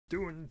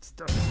doing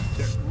stuff.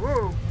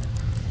 Whoa!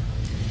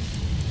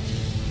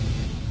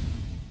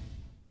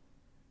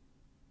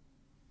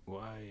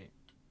 Why?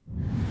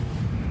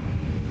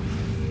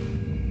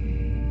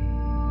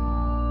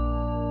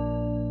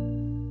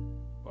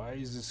 Why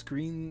is the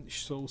screen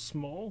so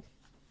small?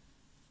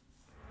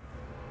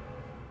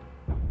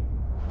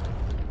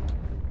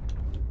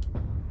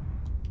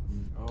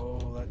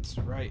 Oh, that's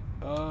right.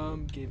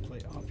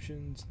 Gameplay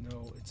options.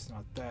 No, it's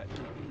not that. It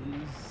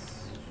is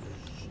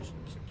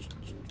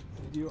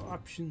video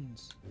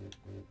options.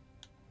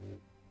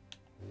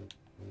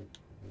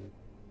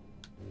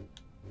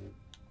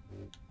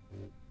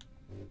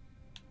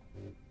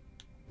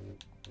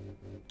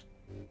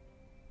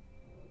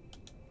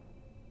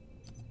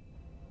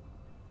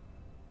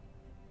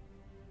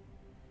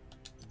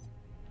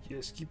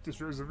 Yes, keep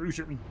this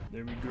resolution.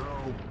 There we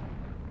go.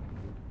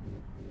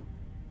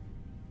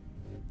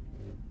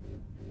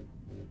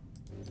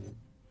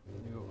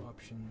 Video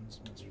options,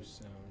 master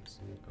sounds.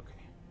 Okay.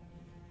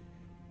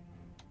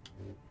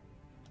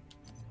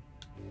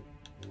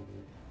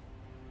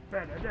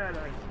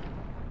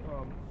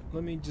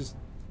 Let me just.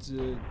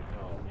 Oh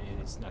man,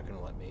 it's not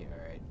gonna let me. All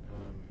right.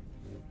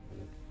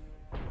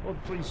 Oh,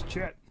 please,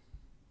 chat.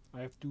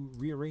 I have to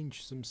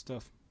rearrange some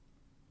stuff.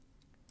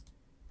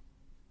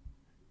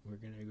 We're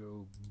gonna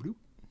go bloop.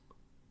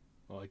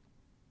 Oh, I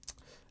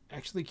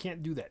actually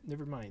can't do that.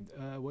 Never mind.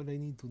 What I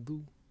need to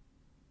do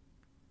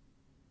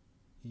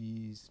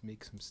is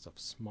make some stuff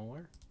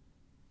smaller.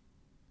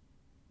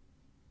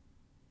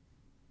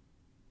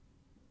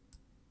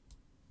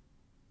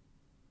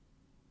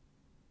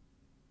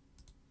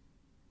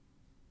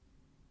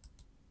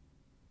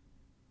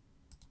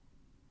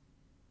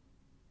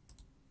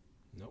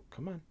 Nope,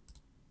 come on.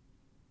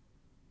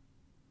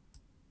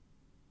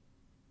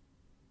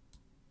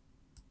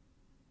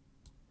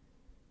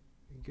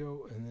 There we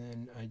go, and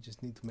then I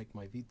just need to make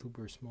my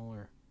VTuber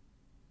smaller.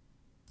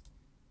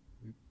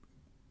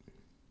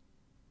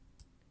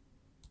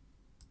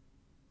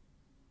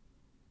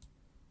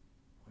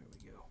 There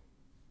we go.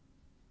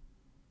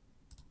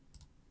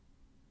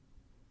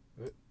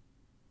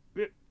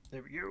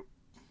 There we go.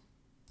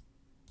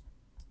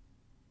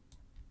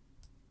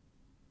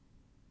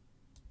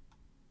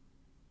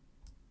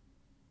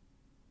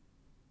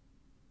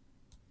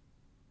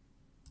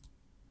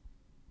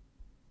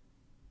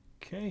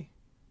 Okay.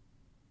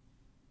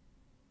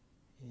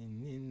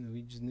 And then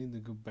we just need to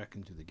go back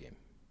into the game.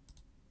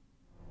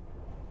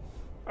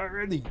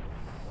 Alrighty.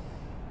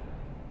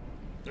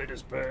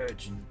 Latest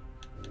patch.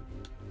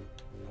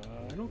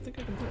 I don't think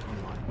I can do it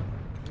online.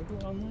 Can I do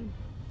it online?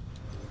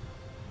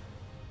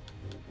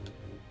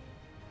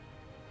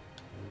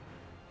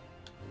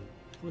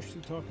 Push to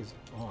talk is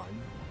on.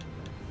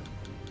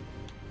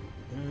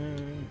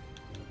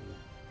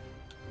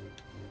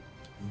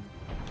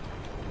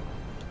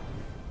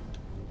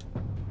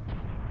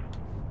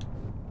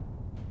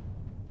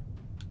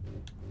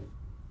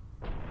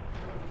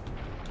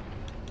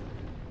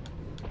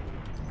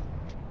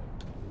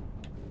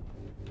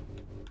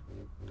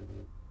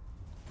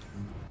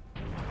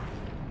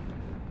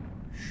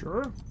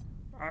 Sure.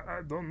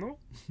 I don't know.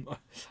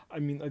 I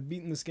mean, I've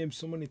beaten this game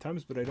so many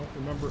times, but I don't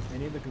remember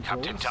any of the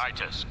controls. Captain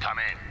Titus, come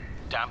in.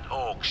 Damned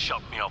orcs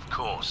shot me off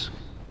course.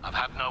 I've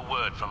had no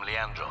word from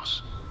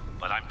Leandros,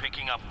 but I'm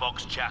picking up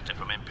Vox chatter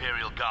from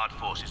Imperial Guard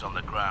forces on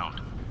the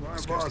ground. I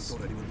scarcely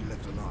thought anyone would be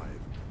left alive,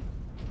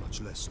 much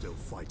less still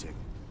fighting.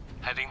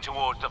 Heading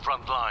towards the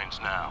front lines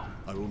now.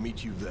 I will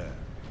meet you there.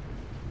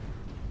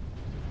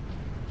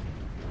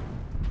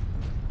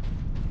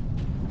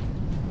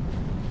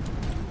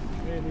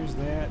 Okay, there's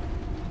that.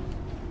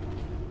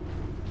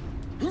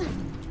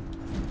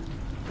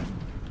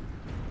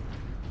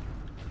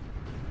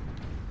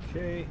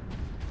 Okay.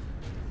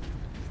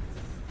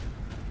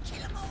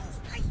 Kill 'em all,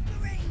 Space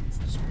Marines!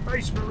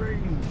 Space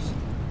Marines!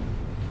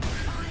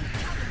 Find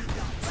cover, you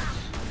dogs!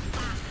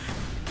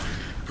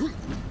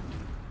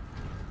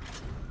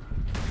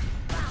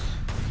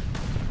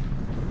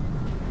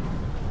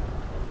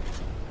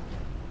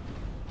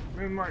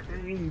 May my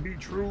aim be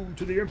true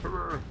to the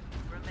Emperor.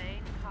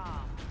 Remain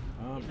calm.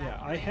 Yeah,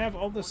 I have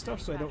all this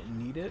stuff, so I don't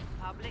need it.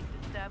 Public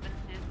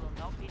disturbances will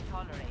not be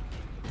tolerated.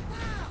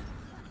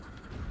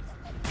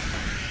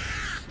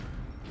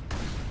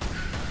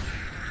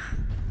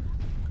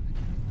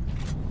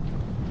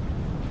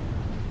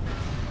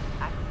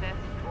 Access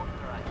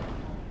authorized.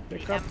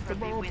 Pick The up the Emperor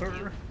be with bolter.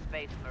 you,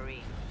 Space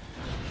Marine.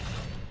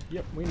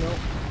 Yep, we know.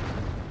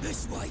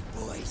 This way,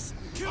 boys!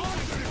 Kill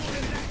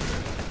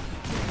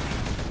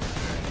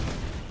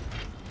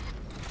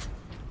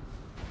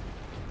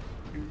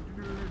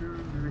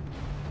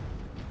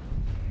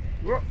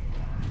Whoa!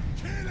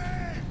 Kill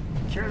him!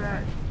 Kill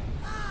that!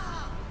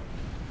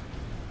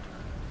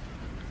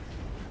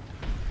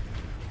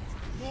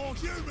 More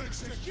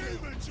humans to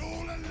humans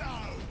all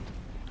alone!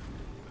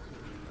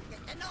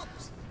 Get the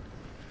knobs!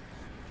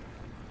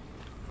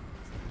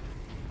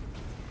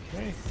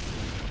 Okay.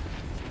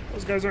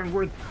 Those guys aren't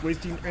worth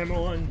wasting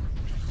ammo on,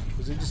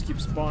 because they just keep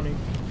spawning.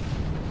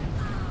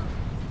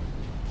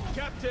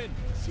 Captain!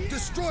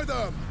 Destroy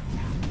them!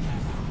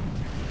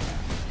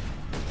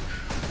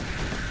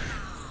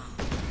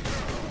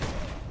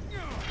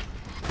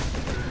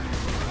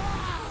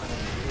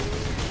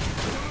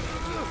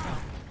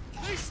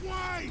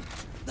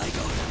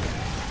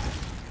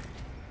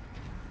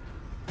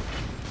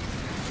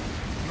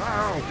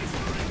 Ow!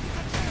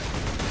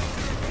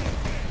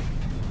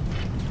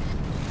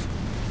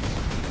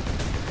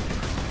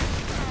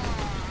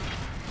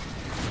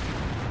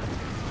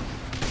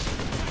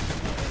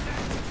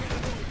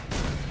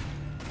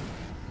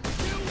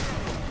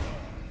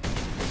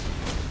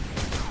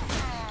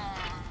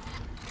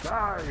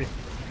 Die!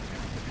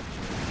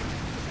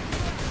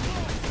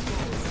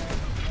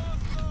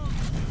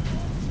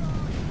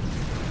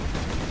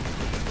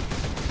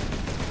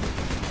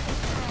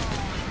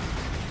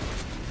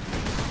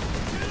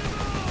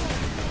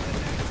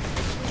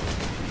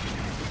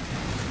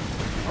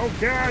 Oh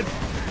God!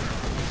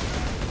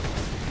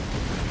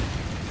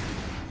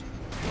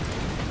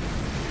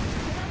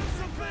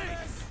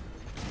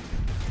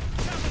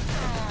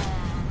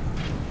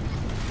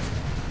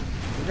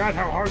 Forgot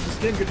how hard this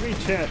game could reach,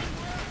 Chad.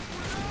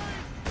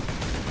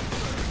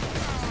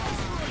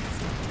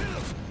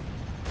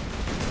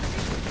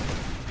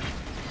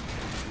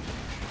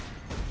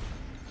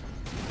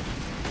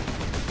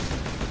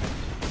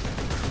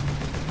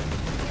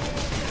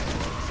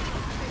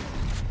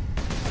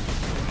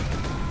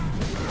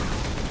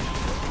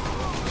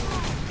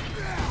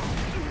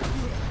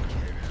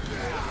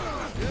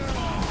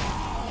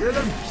 Get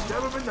him!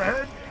 Stab him in the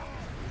head!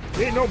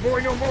 He ain't no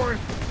boy no more!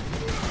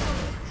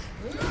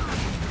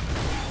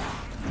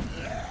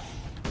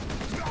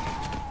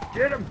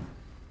 Get him!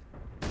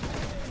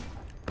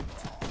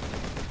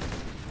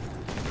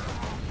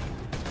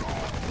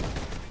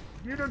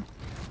 Get him!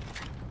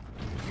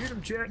 Get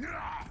him, Chet!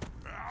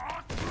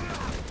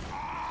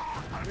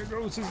 There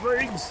goes his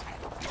legs!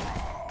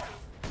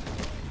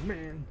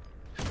 Man.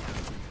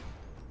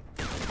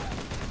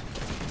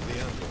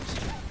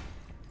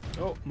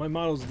 Oh, my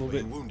model's a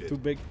little bit too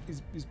big.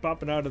 He's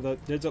popping out of the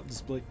heads-up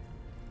display.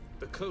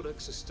 The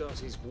Codex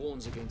Astartes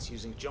warns against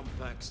using jump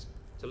packs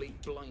to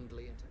leap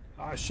blindly into...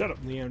 Ah, shut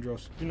up,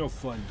 Leandros. You're no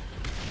fun.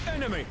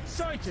 Enemy!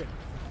 Sighted!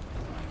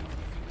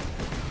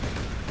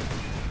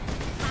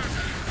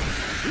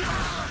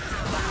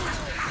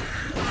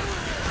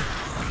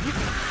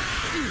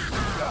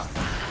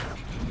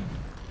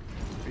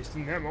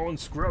 Wasting ammo on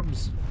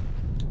scrubs.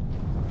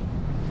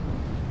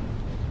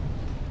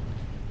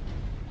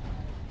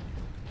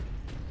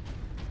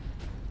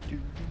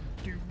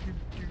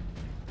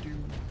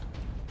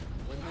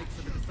 We'll make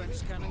for the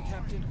defense cannon,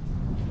 Captain.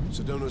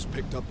 Sedona's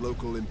picked up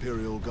local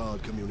Imperial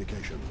Guard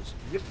communications.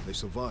 Yep. They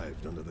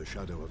survived under the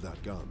shadow of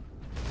that gun.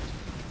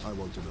 I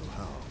want to know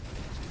how.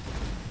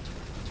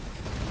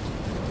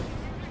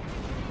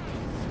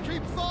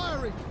 Keep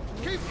firing!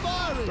 Keep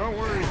firing! Don't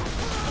worry.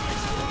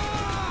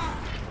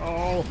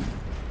 Oh.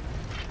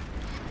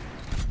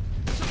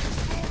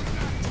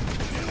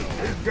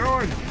 Keep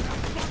going.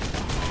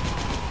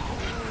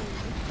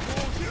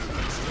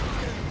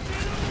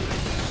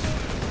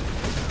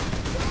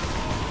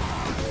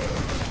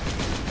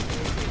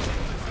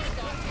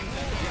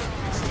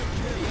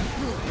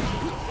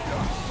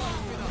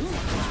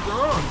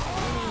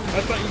 I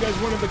thought you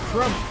guys wanted the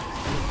crumb.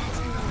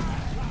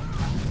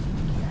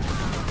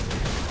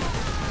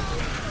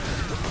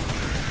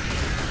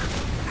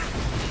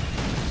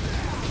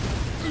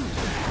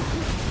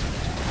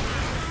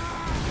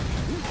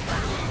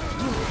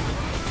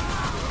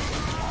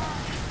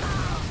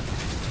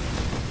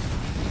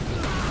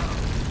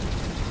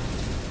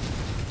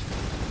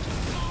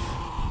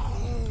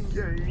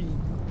 Yay.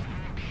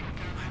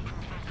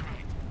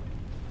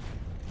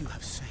 You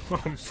have saved.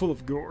 I'm full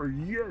of gore.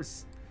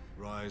 Yes.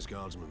 Rise,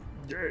 guardsmen.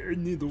 Yeah, I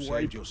need the wipe.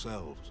 Saved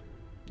yourselves.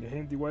 The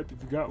handy wipe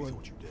if you got We one.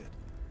 thought you did.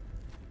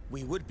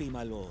 We would be,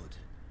 my lord,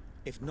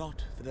 if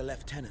not for the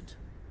lieutenant.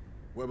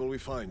 Where will we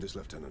find this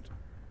lieutenant?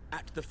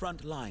 At the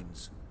front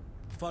lines.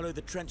 Follow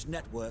the trench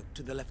network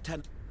to the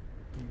lieutenant.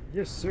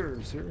 Yes, sir,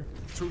 sir.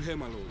 Through here,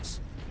 my lords.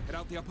 Head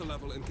out the upper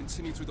level and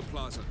continue through the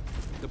plaza.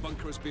 The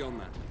bunker is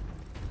beyond that.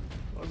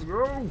 Let's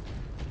go.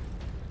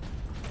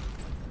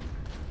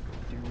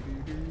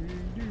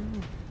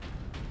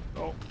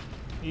 Oh,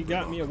 he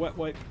got me a wet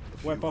wipe.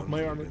 Wipe off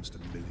my armor. Against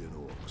 1 million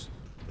orcs,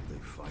 and they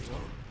fight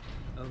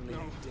on. Only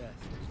No. death.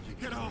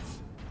 Get off!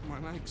 My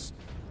legs.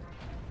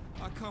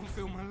 I can't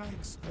feel my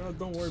legs. Oh,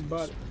 don't worry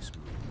about it.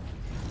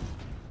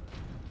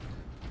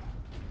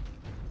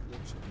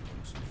 Watch it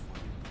close and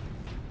fight.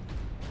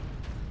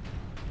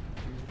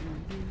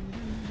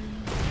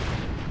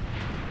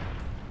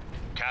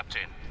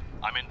 Captain,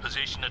 I'm in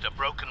position at a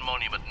broken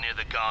monument near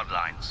the guard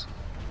lines.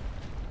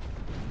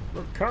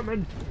 We're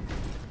coming.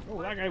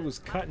 Oh, that guy was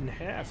cut in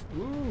half.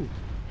 Ooh.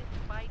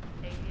 Despite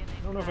alien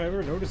I don't know if I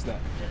ever noticed that.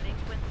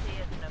 delinquency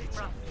is an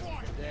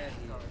abrupt There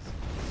he is.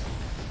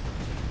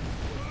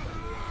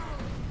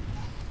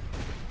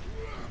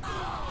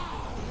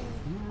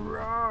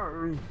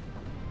 Rawr.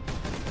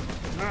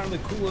 Ah, the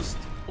coolest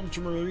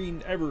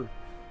ultramarine ever.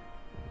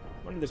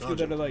 One of the few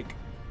that I like.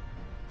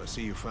 I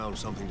see you found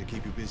something to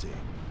keep you busy.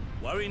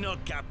 Worry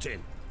not,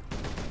 Captain.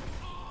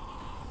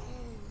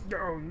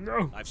 Oh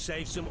no. I've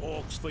saved some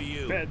orcs for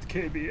you. Bad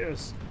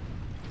KBS.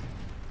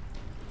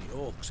 The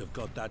orcs have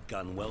got that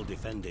gun well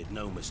defended,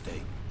 no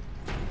mistake.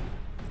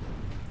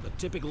 The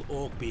typical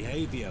orc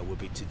behavior would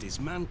be to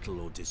dismantle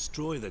or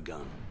destroy the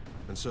gun.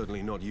 And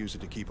certainly not use it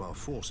to keep our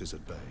forces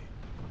at bay.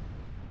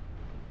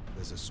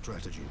 There's a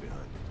strategy behind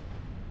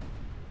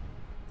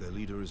it. Their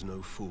leader is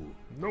no fool.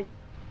 Nope.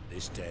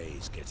 This day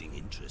is getting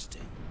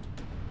interesting.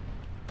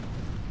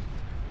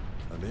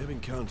 I may have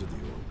encountered the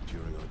orc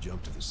during our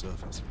jump to the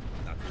surface.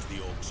 That was the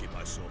orc ship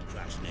I saw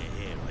crash near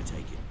here, I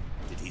take it.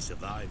 Did he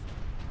survive?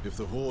 If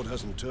the horde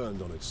hasn't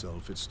turned on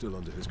itself, it's still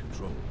under his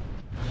control.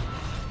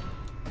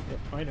 Yep,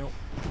 I know.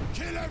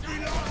 Kill every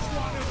last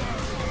one of them!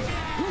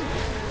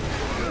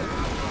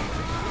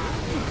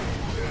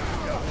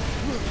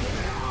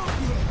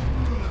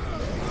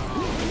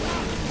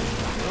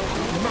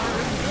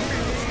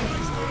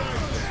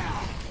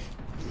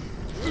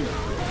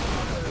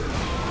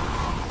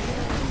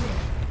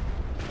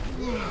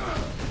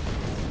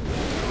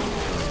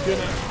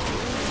 Gonna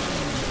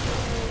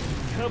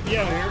help you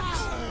out here.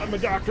 I'm a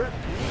doctor.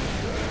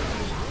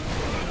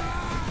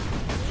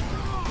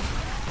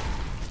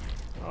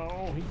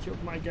 Oh, he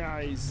killed my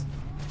guys.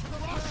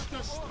 Crush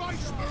the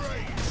Space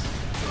Marines!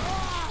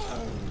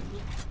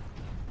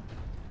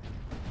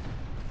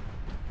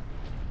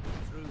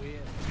 Through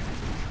here.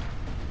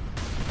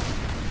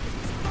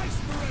 Space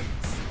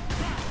Marines!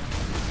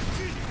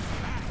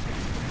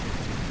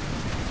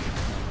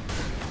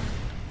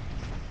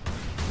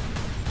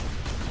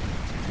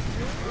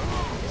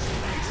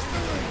 Space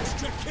Marines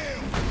to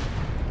kill!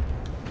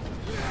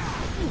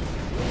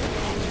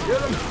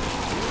 Get him!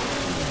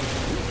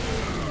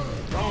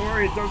 Don't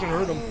worry, it doesn't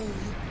hurt them.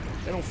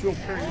 They don't feel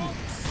pain.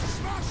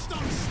 Smash those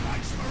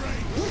Space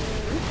Marines!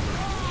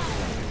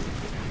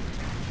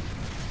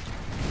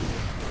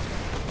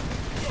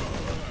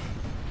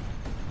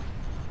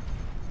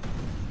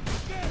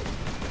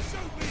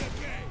 Shoot me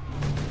again!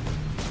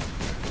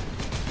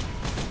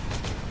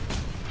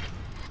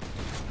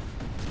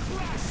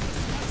 Crash the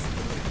Space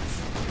Marines!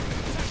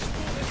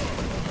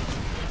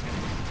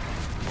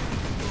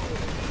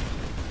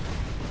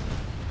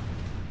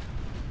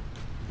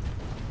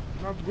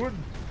 Not good.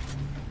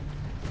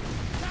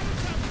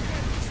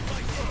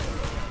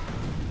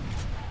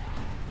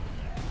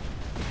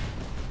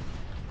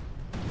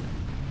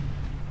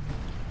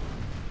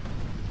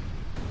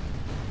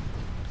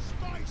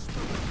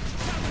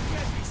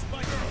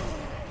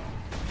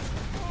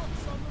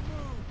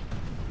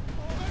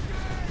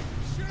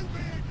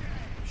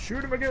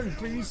 Shoot him again,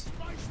 please.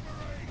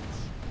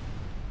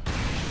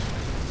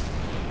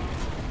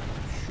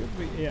 Should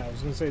be. Yeah, I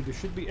was gonna say there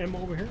should be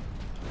ammo over here.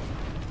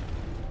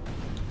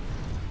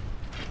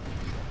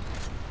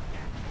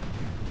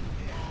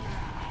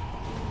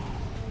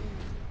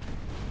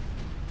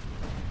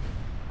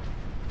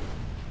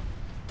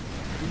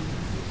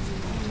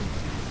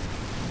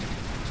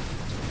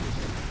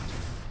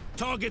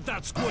 Target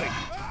that squig!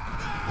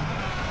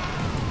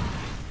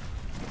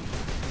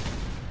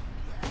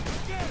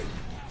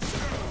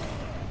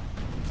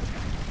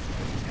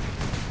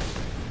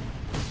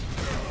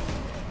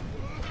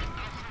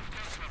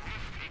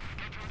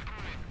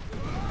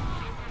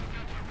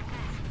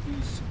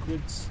 These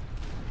squids.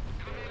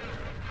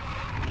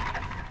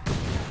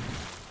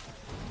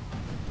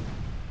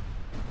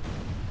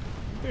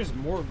 There's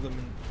more of them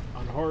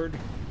on hard,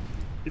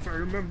 if I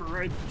remember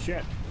right,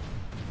 chat.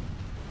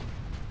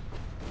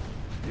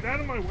 Get out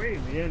of my way,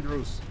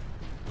 Leandros.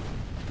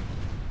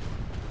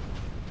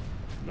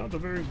 Not a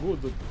very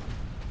good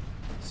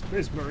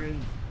Space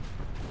Marine.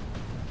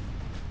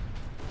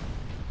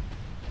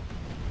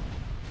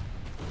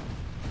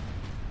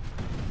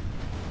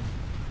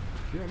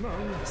 Come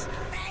on.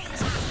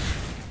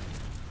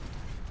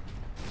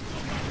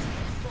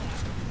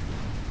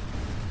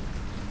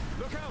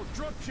 Look out!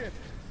 Drop ship!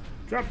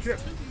 Drop ship.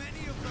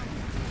 Many of them!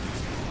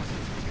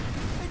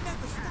 They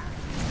never stop.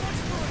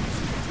 Let's go.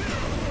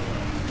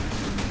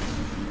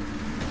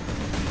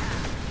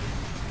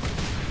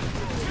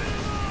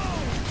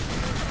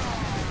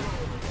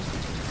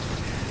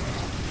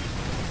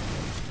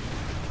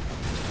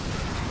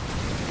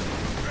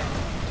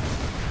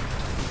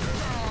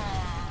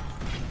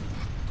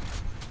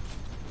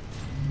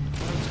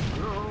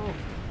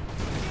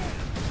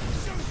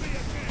 Shoot me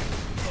again!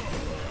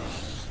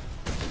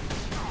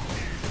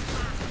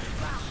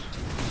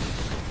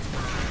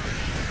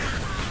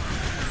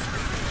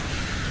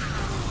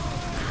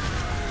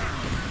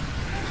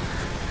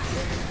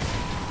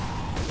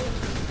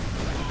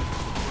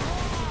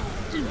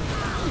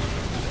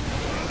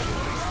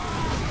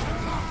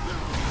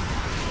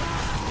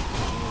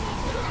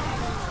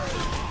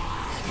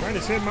 Trying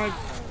to save my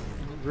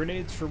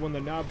grenades for when the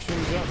knob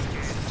shows up.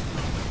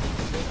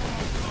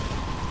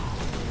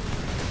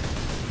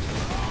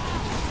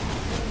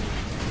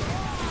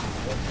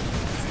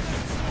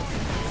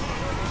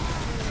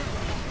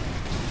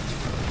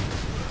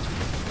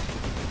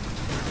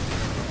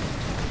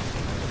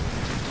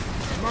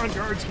 Come on,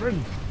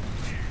 guardsmen.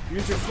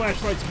 Use your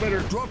flashlights better.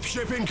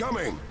 Dropship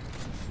incoming!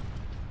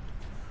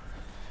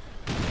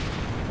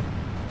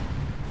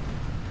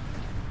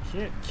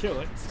 Can't kill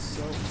it,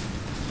 so...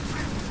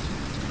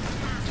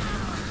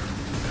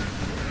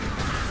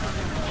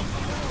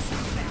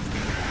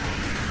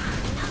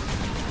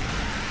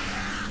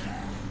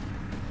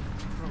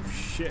 Oh,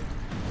 shit.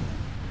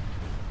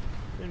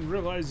 Didn't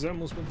realize I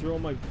almost went through all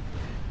my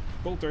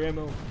bolter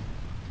ammo.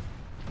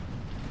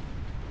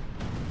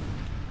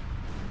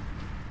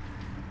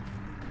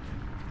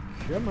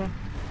 Come on.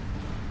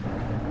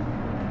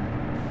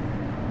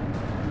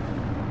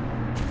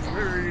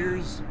 There he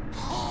is.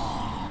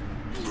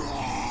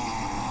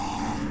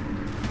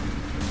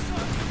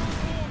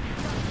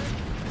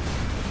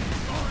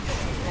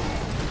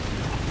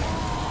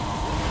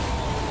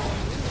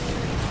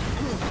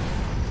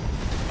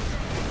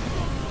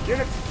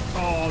 Get it!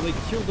 Oh, they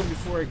killed him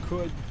before I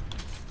could.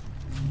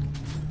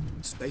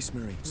 Space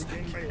Marines.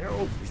 Regain my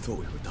health. We thought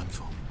we were done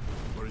for.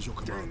 Where is your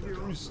commander,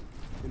 Dangerous.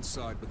 Guardsman?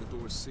 Inside, but the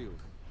door is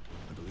sealed.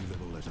 I believe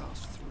they will let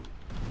us through.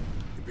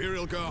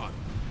 Imperial Guard,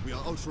 we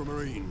are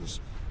Ultramarines.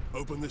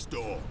 Open this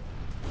door.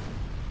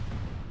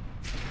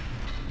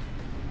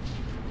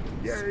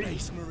 Yay!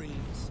 Space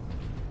Marines.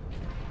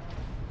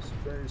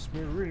 Space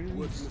Word Marines.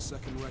 from the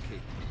second recce.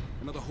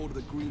 Another horde of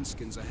the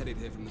Greenskins are headed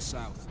here from the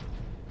south.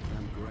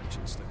 Damn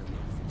Gretchen stuck a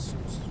knife in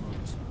Saul's throat.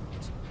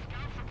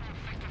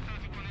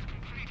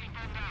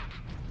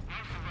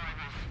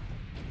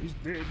 He's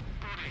dead.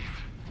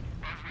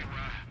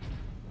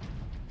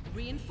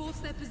 Reinforce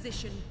their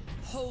position,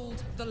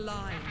 hold the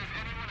line,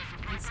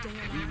 and stay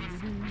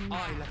alive.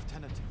 Aye,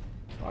 Lieutenant.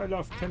 Hi,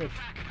 Lieutenant.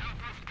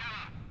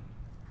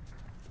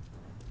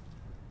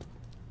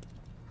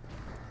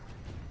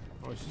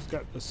 Oh, she's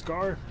got a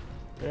scar.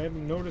 I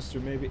haven't noticed,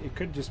 or maybe it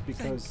could just Thank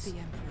because the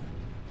Emperor.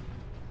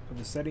 of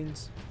the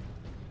settings.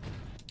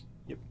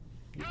 Yep.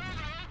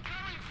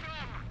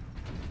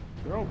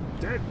 They're all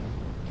dead.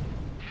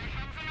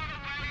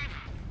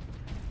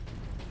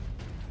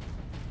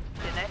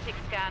 Genetic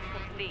scan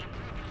complete.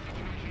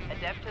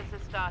 Adeptus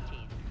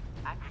Astartes.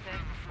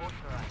 Access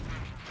authorized.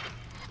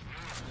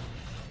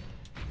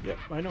 Yep,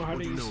 I know how What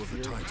to do you use know of the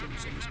fear.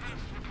 Titans on this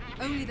planet?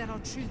 Only that our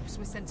troops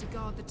were sent to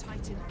guard the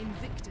Titan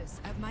Invictus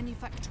at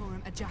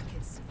Manufactorum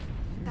Ajakis.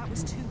 That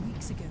was 2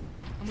 weeks ago,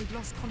 and we've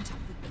lost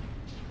contact with them.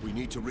 We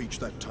need to reach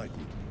that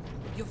Titan.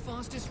 Your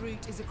fastest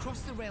route is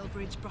across the rail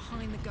bridge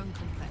behind the gun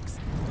complex.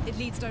 It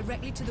leads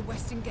directly to the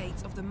western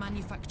gates of the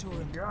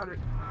Manufactorum. Got it.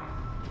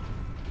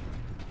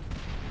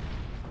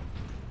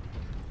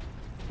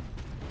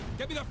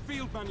 Get me that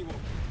field manual.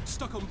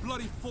 Stuck on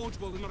bloody Forge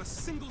World and not a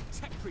single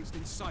tech priest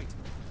in sight.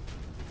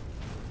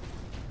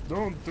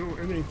 Don't do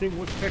anything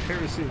with tech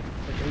heresy.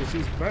 Tech heresy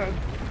is bad.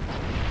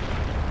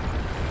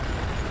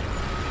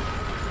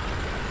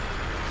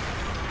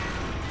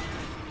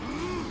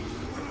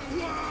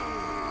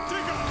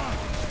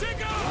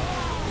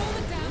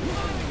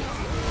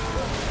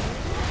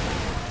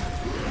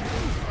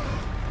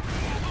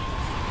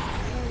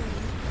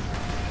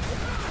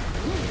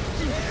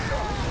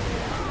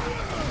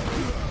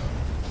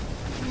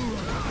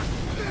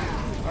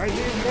 I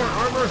need more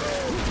armor.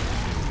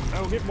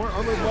 I'll get more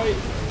armor by.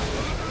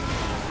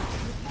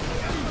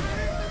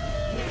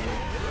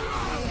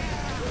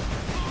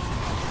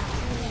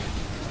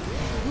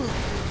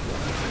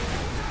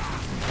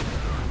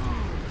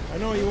 I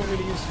know you want me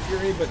to use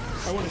Fury, but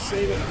I want to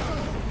save it.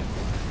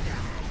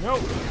 No,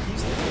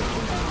 he's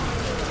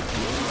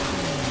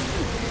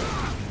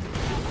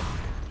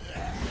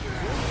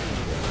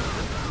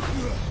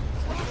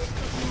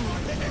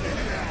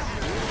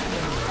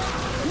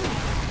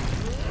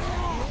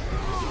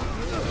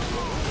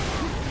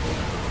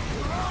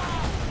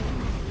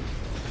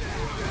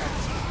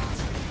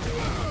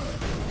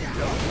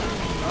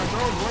I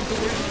don't want to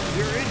win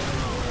Fury.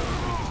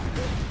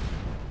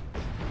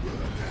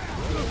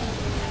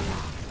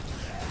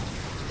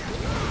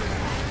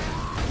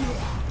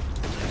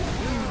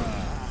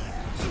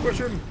 Squish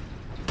him!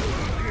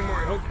 Give me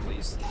more help,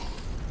 please.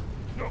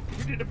 No,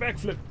 he did a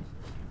backflip.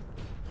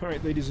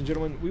 Alright, ladies and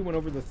gentlemen, we went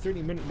over the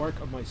 30-minute mark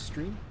of my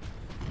stream.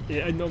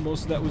 Yeah, I know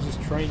most of that was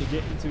just trying to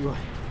get into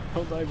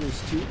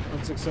Helldivers 2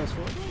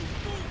 unsuccessfully.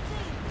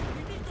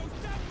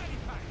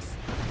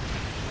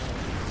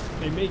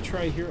 I may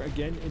try here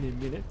again in a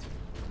minute.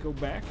 Go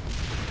back.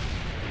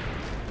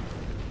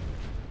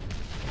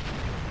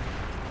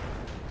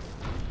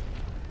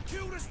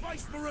 Kill the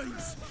Space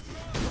Marines!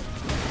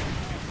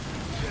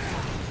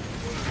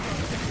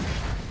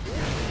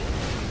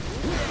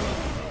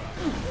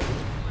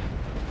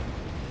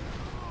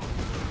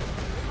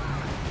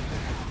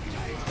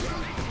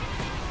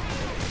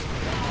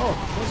 Oh,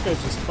 those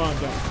guys just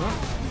spawned out, huh?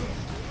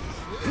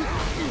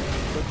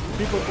 But the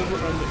people over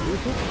on the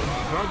YouTube,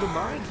 rather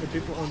mind, the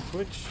people on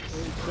Twitch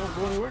don't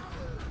go anywhere.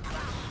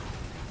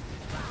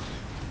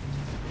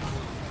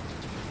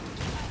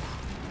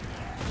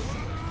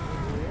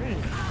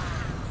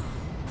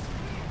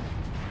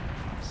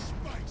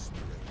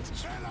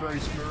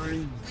 Space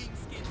Marines.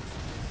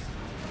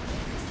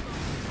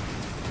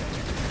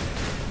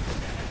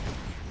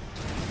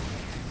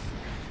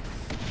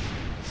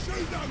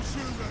 Shoot those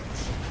humans!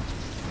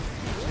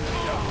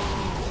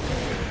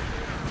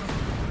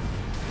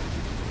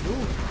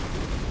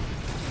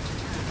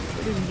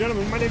 Ladies and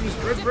gentlemen, my name is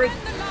Redbread.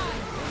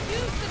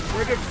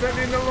 We're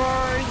defending the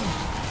line.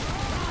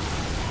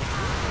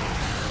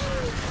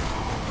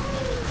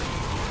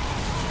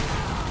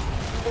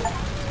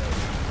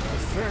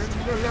 Defend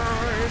the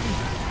line!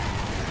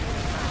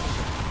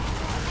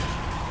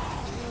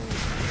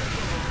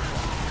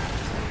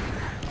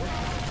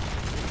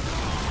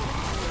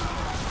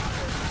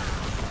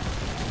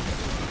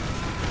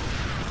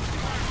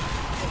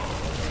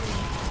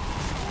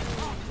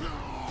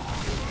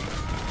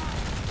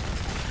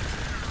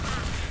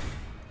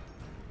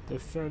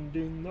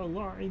 Defending the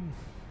line.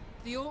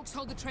 The Orcs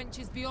hold the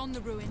trenches beyond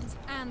the ruins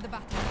and the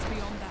battlements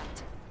beyond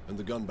that. And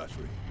the gun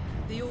battery?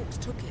 The Orcs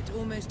took it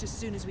almost as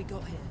soon as we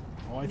got here.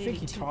 Oh, I Nearly think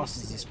he 2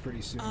 tosses weeks this ago.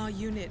 pretty soon. Our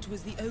unit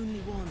was the only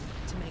one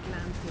to make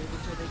landfall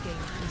before they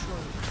gained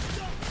control.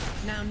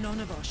 Now none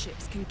of our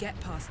ships can get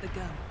past the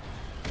gun.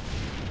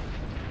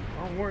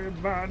 Don't worry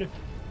about it.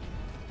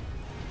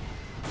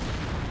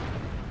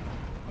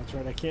 That's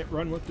right, I can't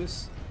run with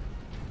this.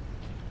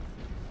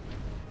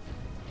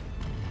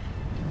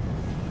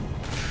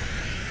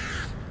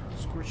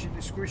 Squishy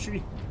the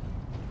squishy.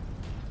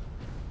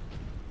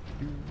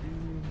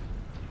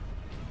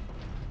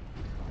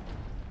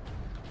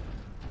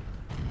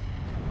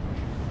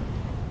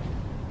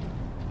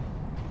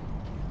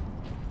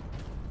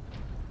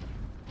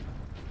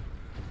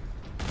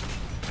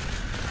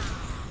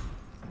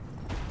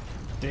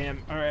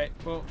 Damn, alright,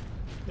 well,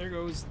 there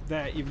goes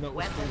that, even though it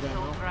was full Weapons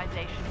ammo.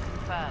 authorization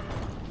confirmed.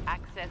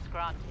 Access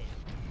granted.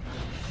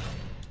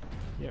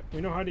 Yep,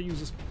 we know how to use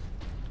this.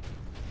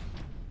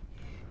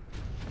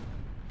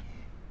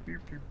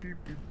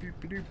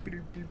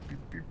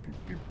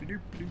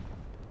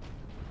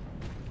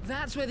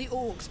 That's where the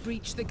Orcs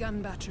breached the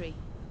gun battery.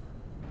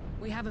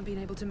 We haven't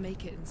been able to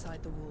make it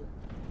inside the wall.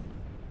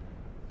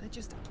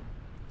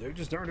 There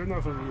just aren't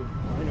enough of you.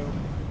 I know.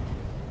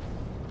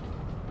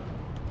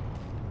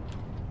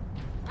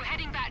 We're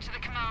heading back to the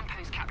command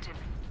post, Captain.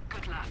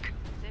 Good luck.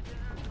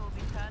 Citizens will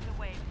be turned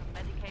away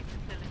from Medicaid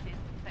facilities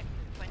in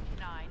sectors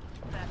 29,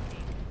 30,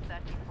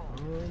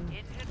 34.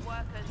 Injured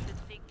workers should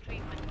seek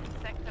treatment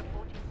in sector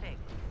 46.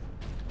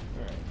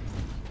 Alright.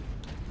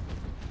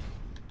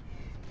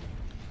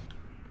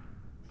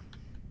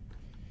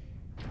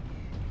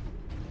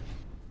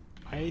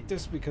 I hate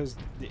this because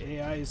the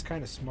AI is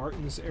kind of smart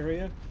in this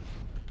area.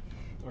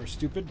 Or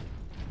stupid.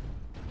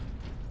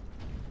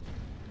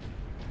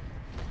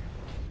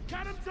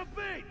 Cut him to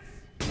bits!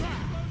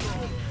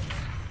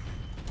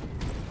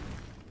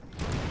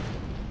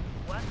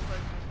 Work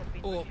quotas have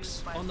been Orcs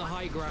reduced by on the 1%.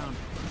 high ground.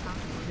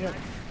 Yep.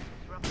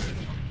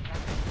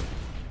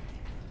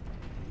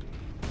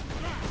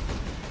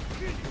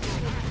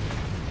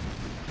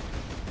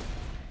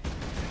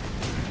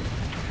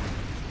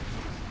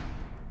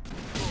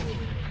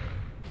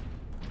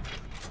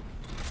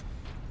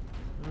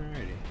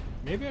 Alrighty.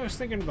 Maybe I was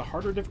thinking of the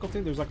harder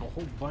difficulty. There's like a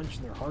whole bunch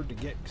and they're hard to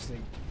get because they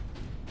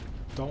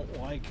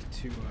don't like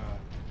to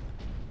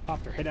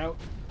pop their head out.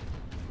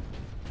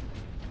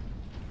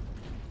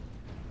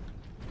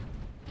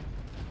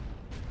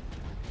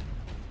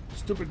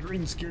 Stupid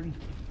green skin.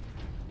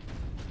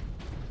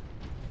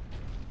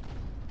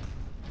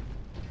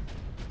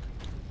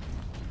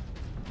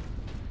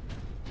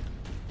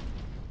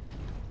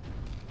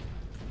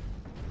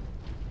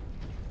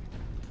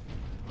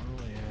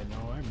 Oh yeah,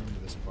 no, I remember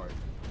this part.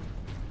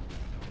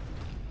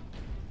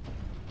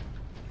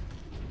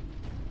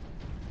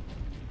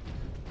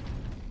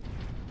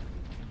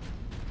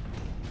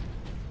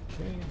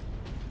 Okay.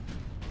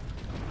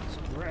 Let's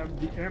grab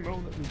the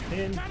ammo that we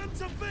can. Cut him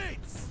to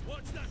bits!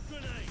 Watch that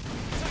grenade!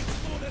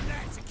 Takes more than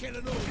that to kill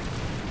an orc!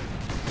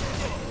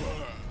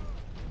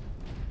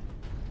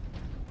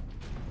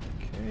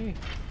 Okay.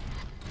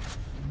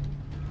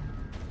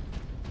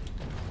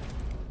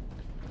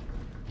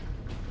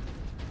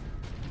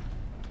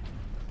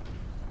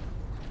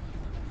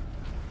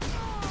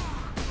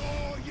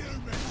 Oh, you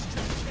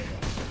mischief kill!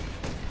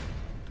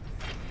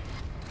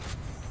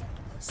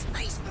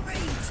 Space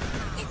Marines!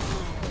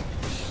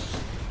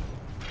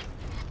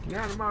 Get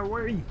out of my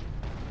way!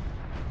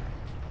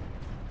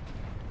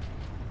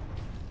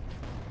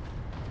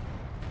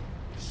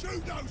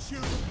 Shoot, don't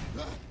shoot!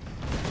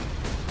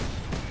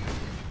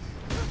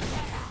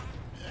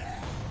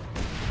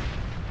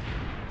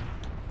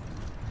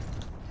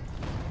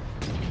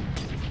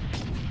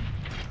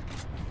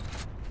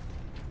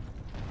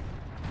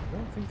 I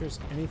don't think there's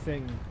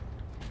anything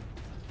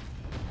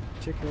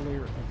particularly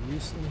of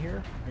use in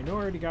here. I know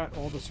I already got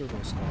all the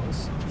servo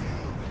skulls.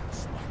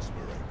 Space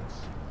Marines.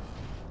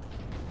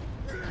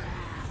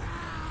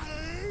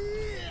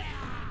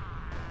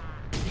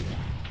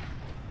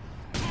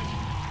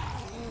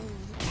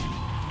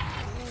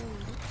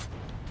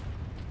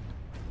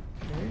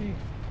 Okay.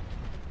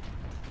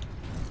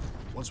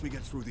 Once we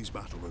get through these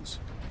battlements,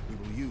 we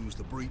will use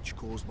the breach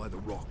caused by the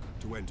rock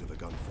to enter the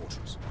gun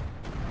fortress.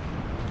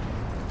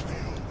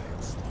 Kill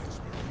them, Space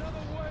Marines.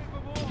 Another wave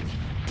of orcs!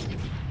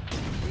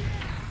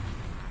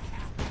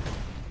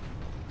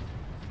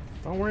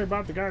 Don't worry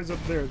about the guys up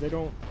there. They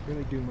don't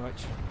really do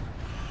much.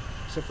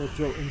 Except for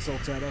throw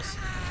insults at us.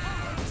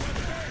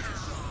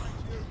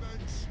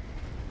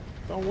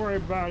 Don't worry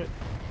about it.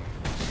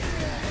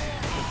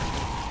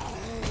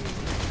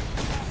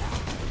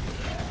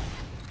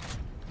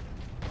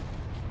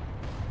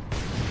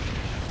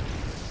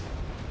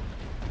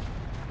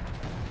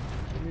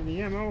 Give me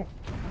the ammo.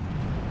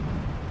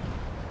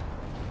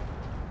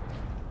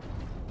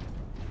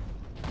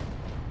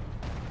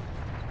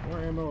 More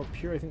ammo up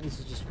here. I think this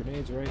is just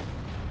grenades, right?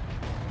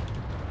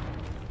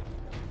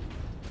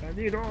 I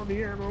need all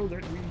the ammo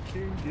that we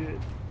can get.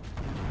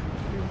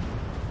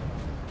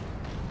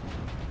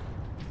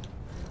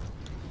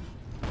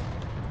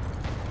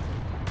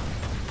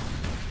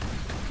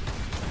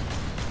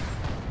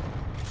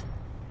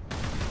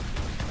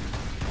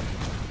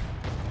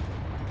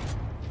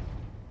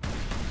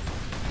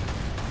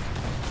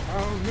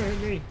 How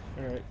many?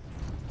 Alright.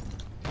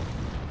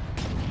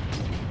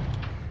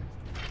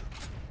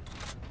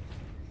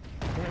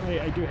 Apparently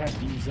I do have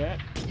to use that.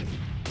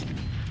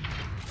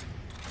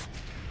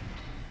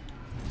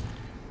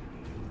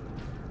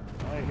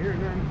 I hear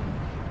them.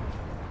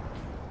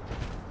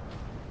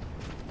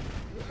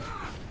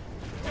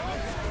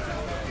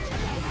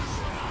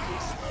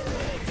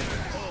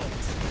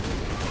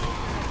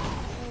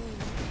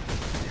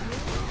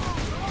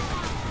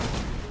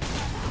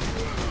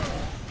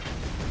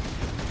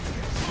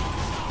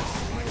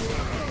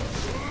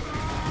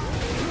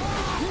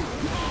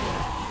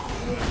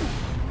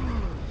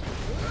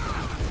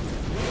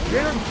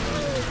 Get him!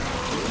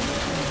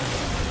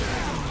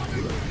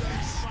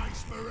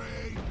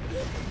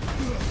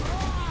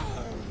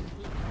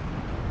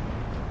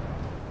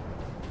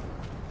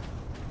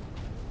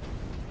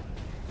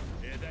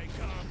 Here they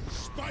come.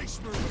 Space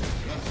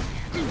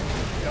Marine!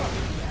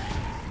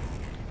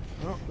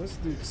 Oh, this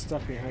dude's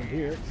stuck behind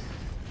here.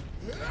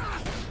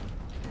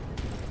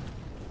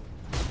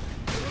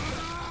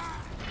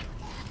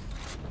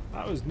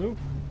 That was new.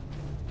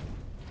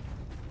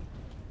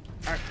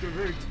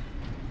 Activate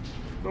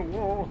the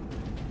wall.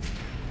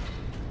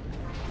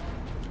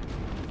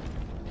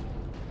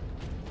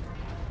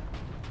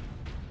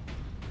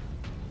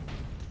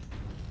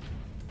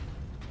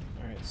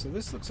 Alright, so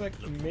this looks like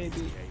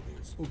maybe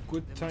a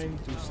good time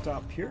to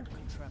stop here.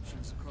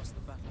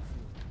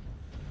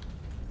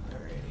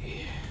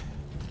 Alrighty.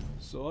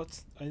 So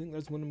I think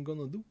that's what I'm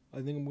gonna do.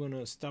 I think I'm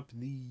gonna stop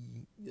the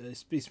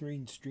Space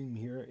Marine stream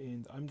here,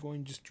 and I'm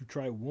going just to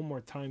try one more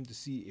time to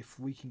see if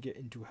we can get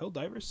into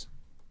Helldivers.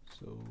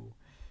 So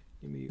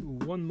give me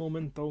one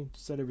moment though to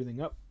set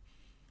everything up.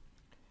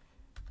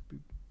 Boop.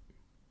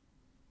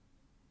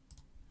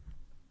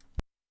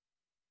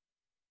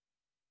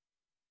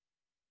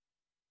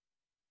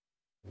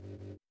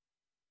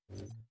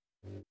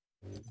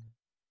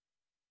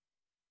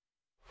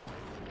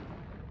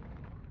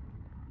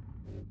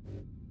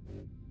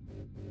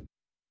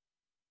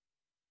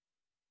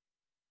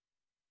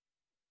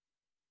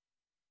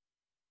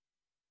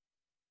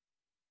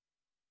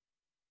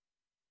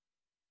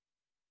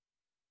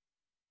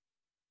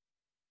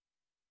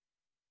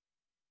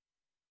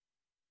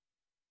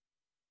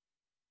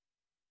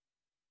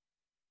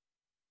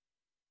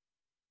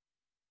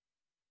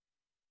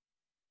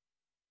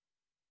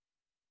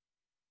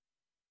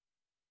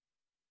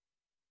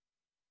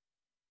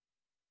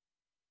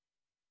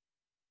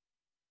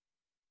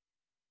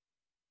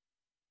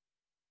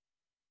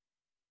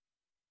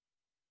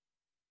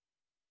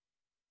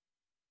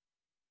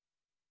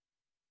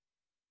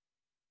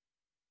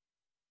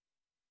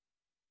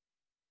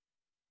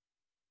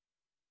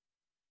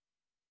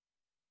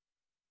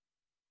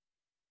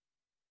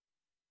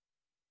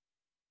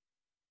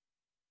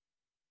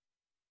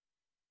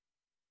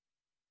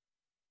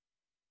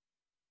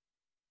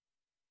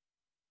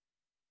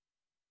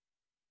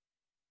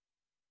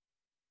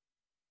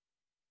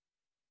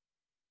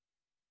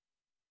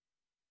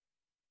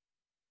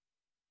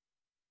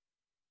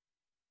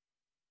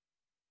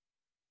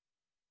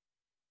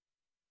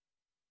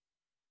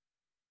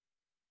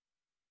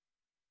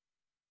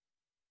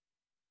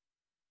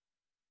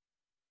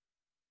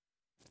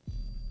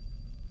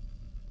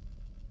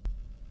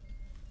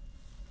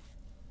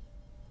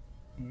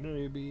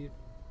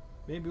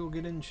 Maybe we'll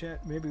get in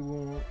chat, maybe we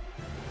won't.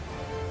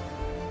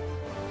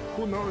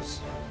 Who knows?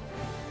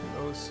 Who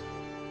knows?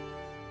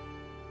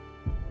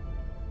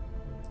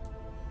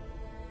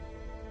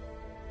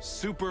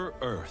 Super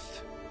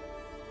Earth,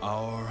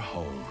 our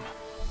home.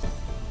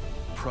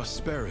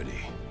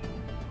 Prosperity.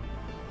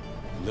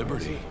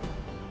 Liberty.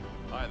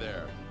 Hi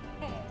there.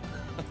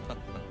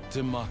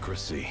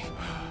 Democracy.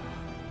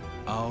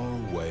 Our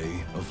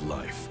way of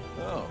life.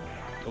 Oh,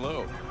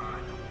 hello.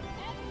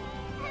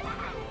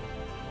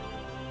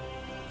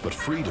 But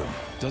freedom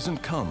doesn't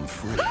come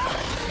free.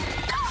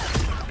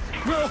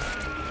 No!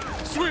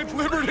 Sweet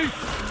liberty!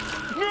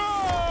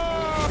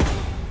 No!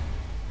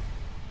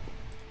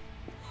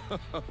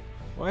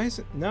 Why is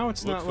it now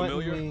it's Look not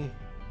familiar? letting me?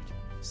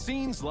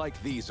 Scenes like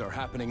these are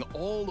happening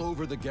all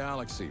over the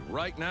galaxy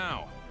right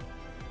now.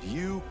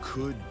 You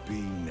could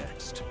be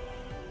next.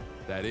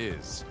 That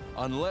is,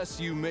 unless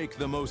you make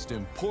the most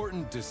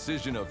important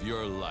decision of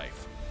your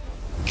life.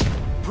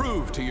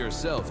 Prove to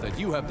yourself that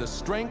you have the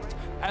strength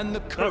and the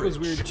courage That was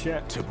weird,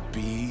 chat. To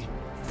be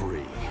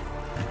free.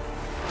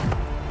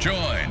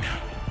 Join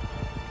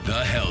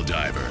the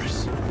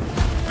Helldivers.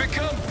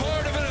 Become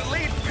part of an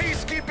elite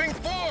peacekeeping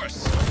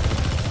force!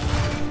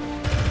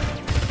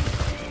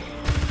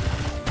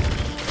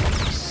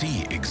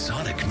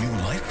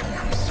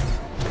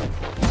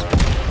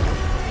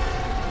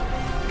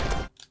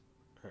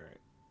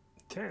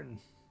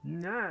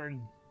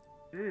 9,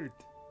 8,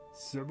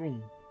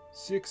 7,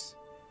 6,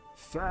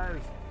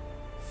 5,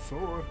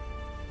 4,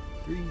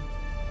 3,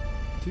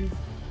 2.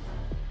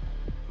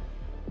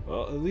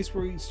 Well, at least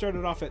we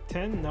started off at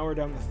 10. Now we're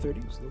down to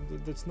 30. So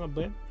that's not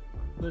bad.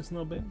 That's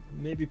not bad.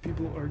 Maybe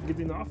people are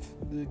getting off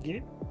the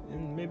game,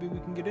 and maybe we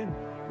can get in.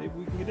 Maybe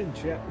we can get in,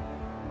 chat.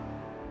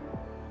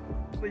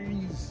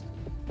 Please.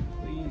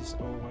 Please.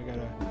 Oh, I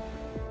gotta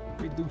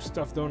redo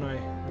stuff, don't I?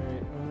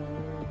 Alright,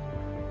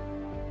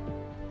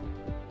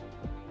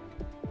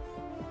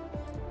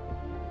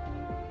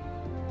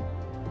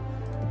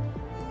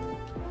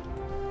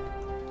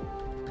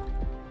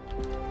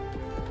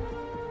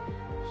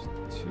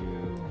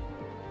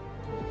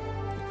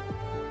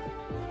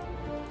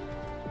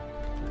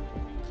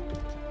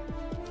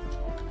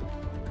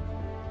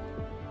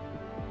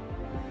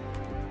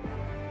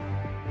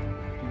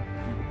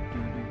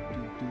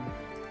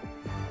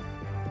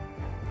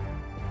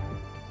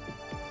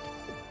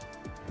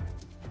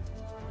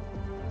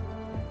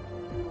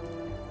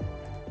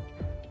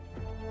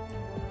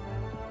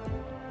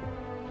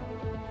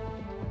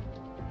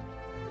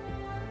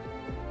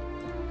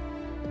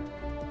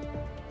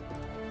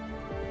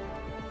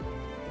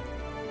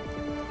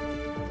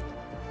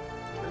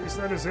 please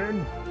let us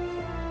in.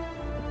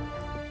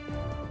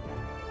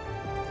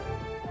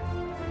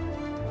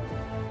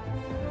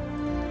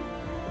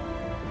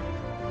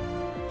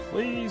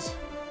 Please.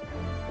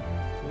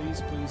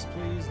 Please, please,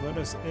 please let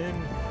us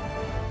in.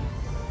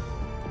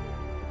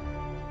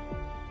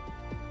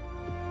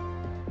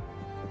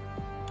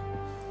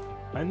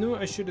 I knew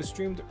I should have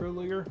streamed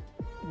earlier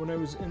when I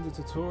was in the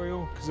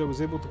tutorial because I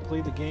was able to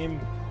play the game.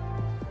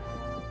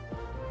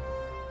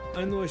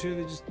 I knew I should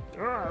have just...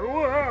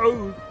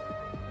 whoa!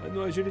 I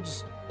knew I should have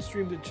just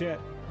streamed the chat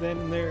then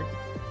and there.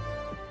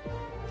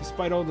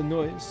 Despite all the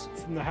noise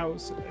from the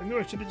house. I knew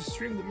I should have just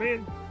streamed it,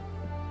 man.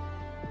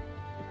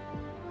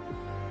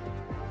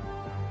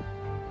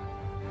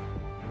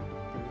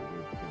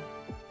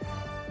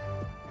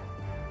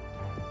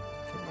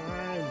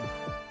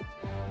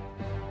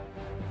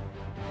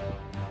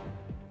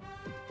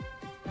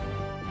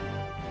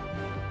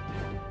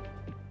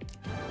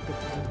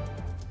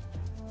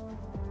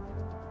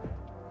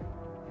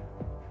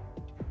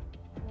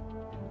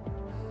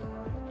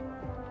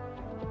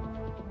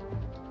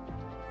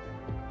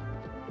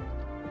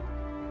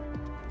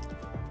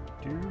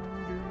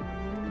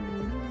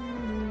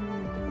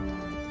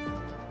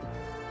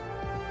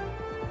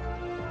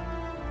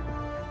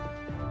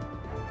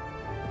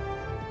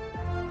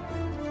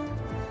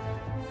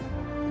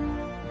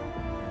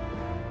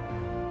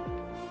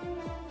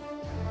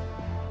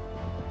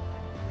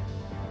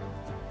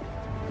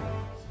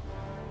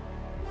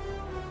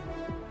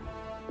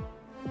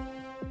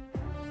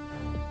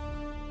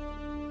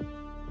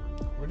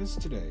 What is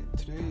today?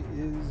 Today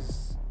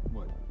is,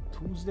 what,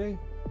 Tuesday?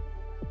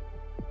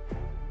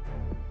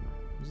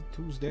 Is it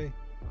Tuesday?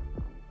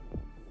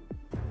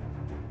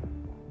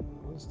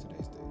 What is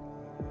today's date?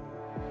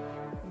 I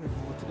don't even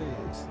know what today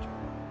is.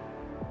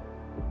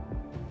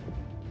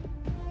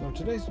 No,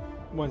 today's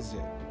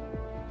Wednesday.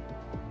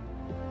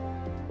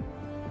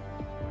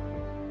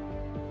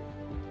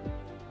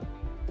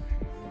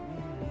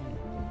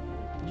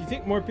 You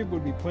think more people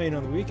would be playing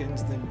on the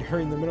weekends than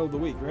during the middle of the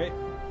week, right?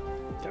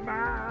 Come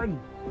on!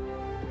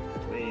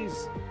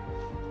 Please!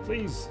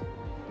 Please!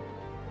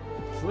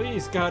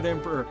 Please, God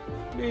Emperor!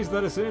 Please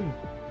let us in!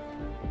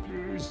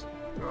 Please!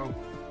 Oh,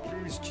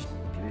 please!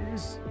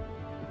 Please!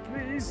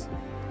 Please!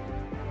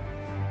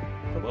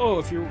 Hello,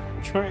 if you're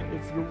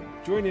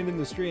joining in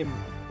the stream,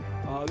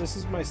 this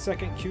is my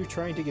second queue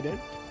trying to get in.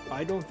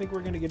 I don't think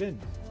we're gonna get in.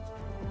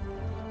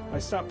 I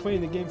stopped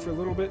playing the game for a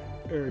little bit,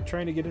 or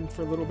trying to get in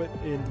for a little bit,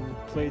 and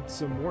played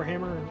some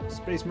Warhammer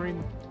Space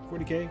Marine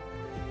 40k.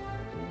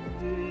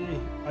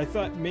 I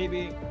thought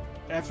maybe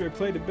after I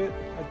played a bit,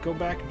 I'd go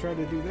back and try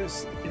to do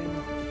this,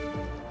 and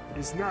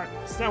it's not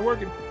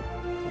working.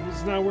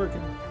 It's not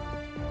working.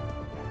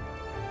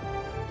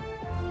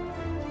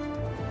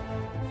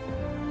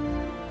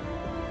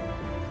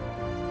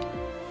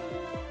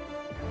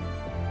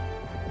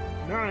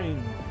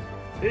 Nine,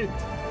 8,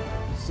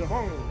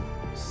 7,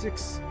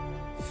 6,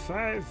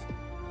 5,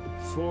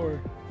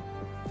 4,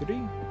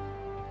 3,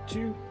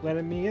 2,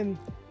 letting me in.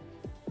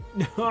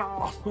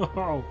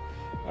 No.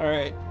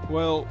 Alright,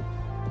 well...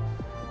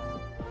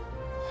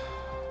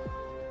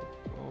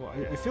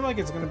 I feel like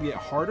it's going to be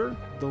harder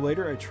the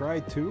later I try,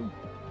 too.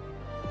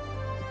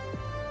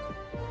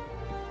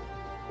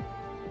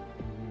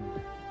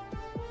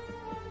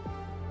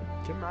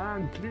 Come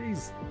on,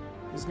 please.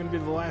 This is going to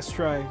be the last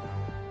try.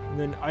 And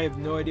then I have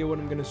no idea what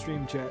I'm going to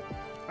stream, chat.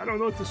 I don't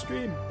know what to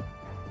stream.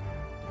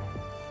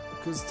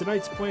 Because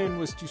tonight's plan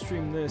was to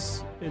stream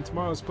this, and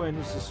tomorrow's plan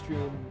was to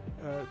stream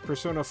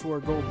Persona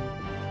 4 Golden.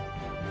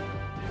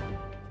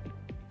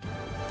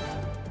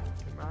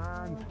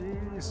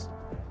 Please.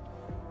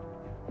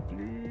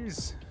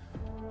 Please.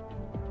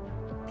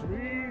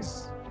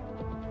 Please.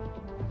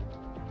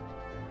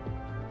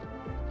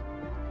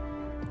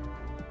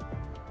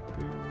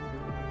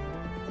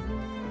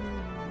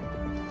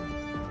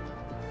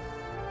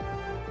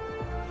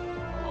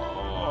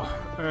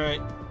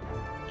 Alright.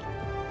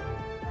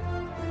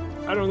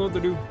 I don't know what to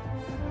do.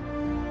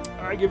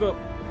 I give up.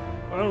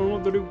 I don't know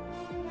what to do.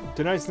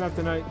 Tonight's not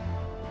the night.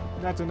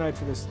 Not the night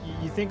for this.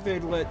 You think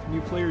they'd let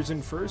new players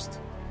in first?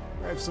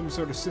 Or have some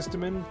sort of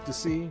system in to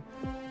see,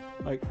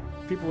 like,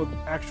 people with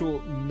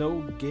actual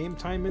no game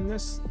time in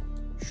this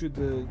should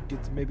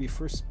get to maybe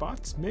first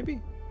spots?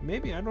 Maybe?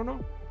 Maybe, I don't know.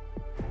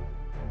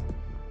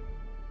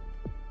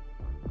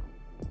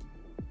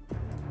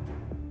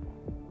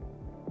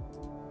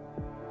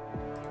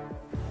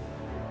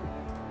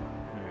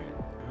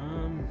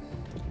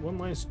 One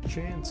last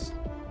chance.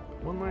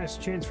 One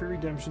last chance for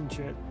redemption,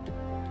 chat.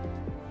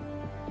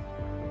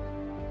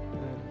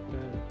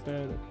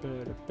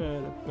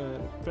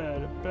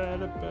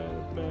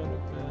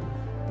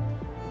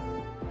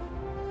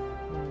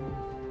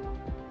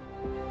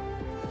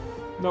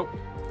 Nope.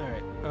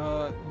 Alright.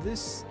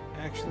 This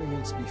actually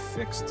needs to be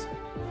fixed.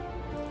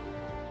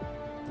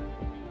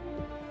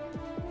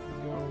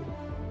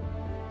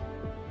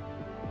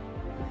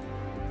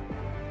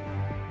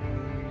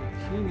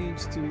 He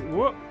needs to...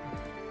 Whoop!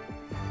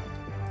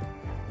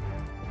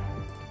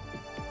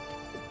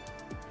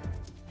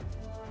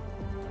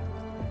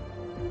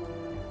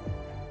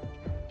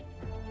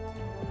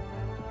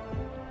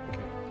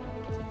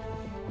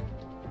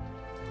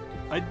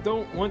 I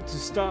don't want to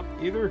stop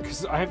either,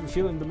 because I have a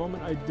feeling the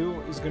moment I do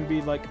is going to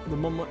be like the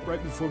moment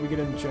right before we get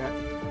in the chat.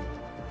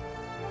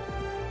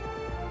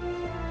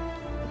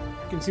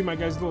 You can see my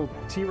guy's little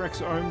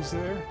T-Rex arms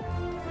there.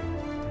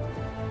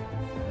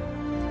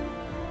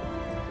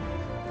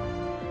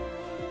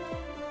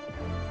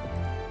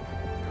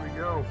 There we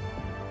go.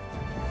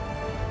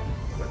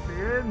 Let me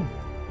in.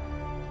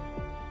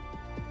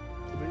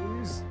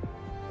 Please.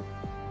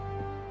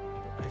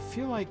 I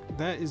feel like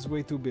that is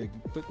way too big,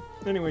 but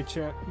anyway,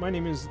 chat, my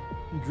name is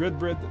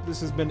Dreadbread. This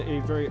has been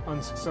a very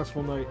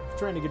unsuccessful night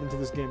trying to get into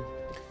this game,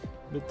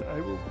 but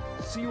I will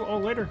see you all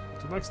later.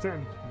 Till next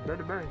time,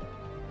 bye-bye.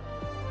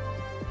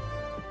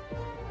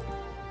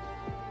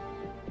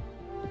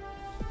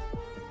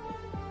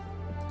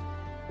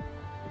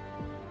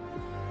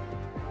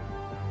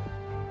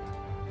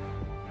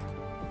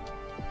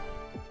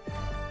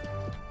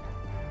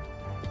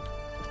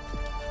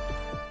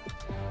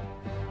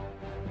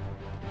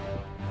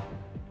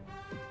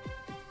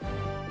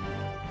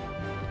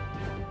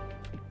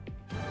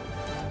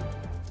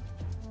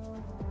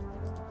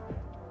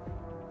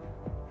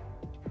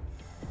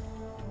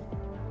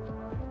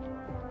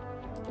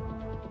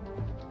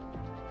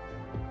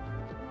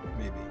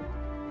 Maybe.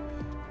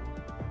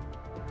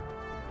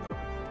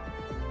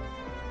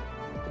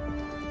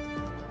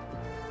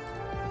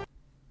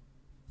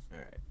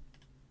 Alright.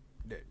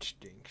 That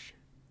stinks.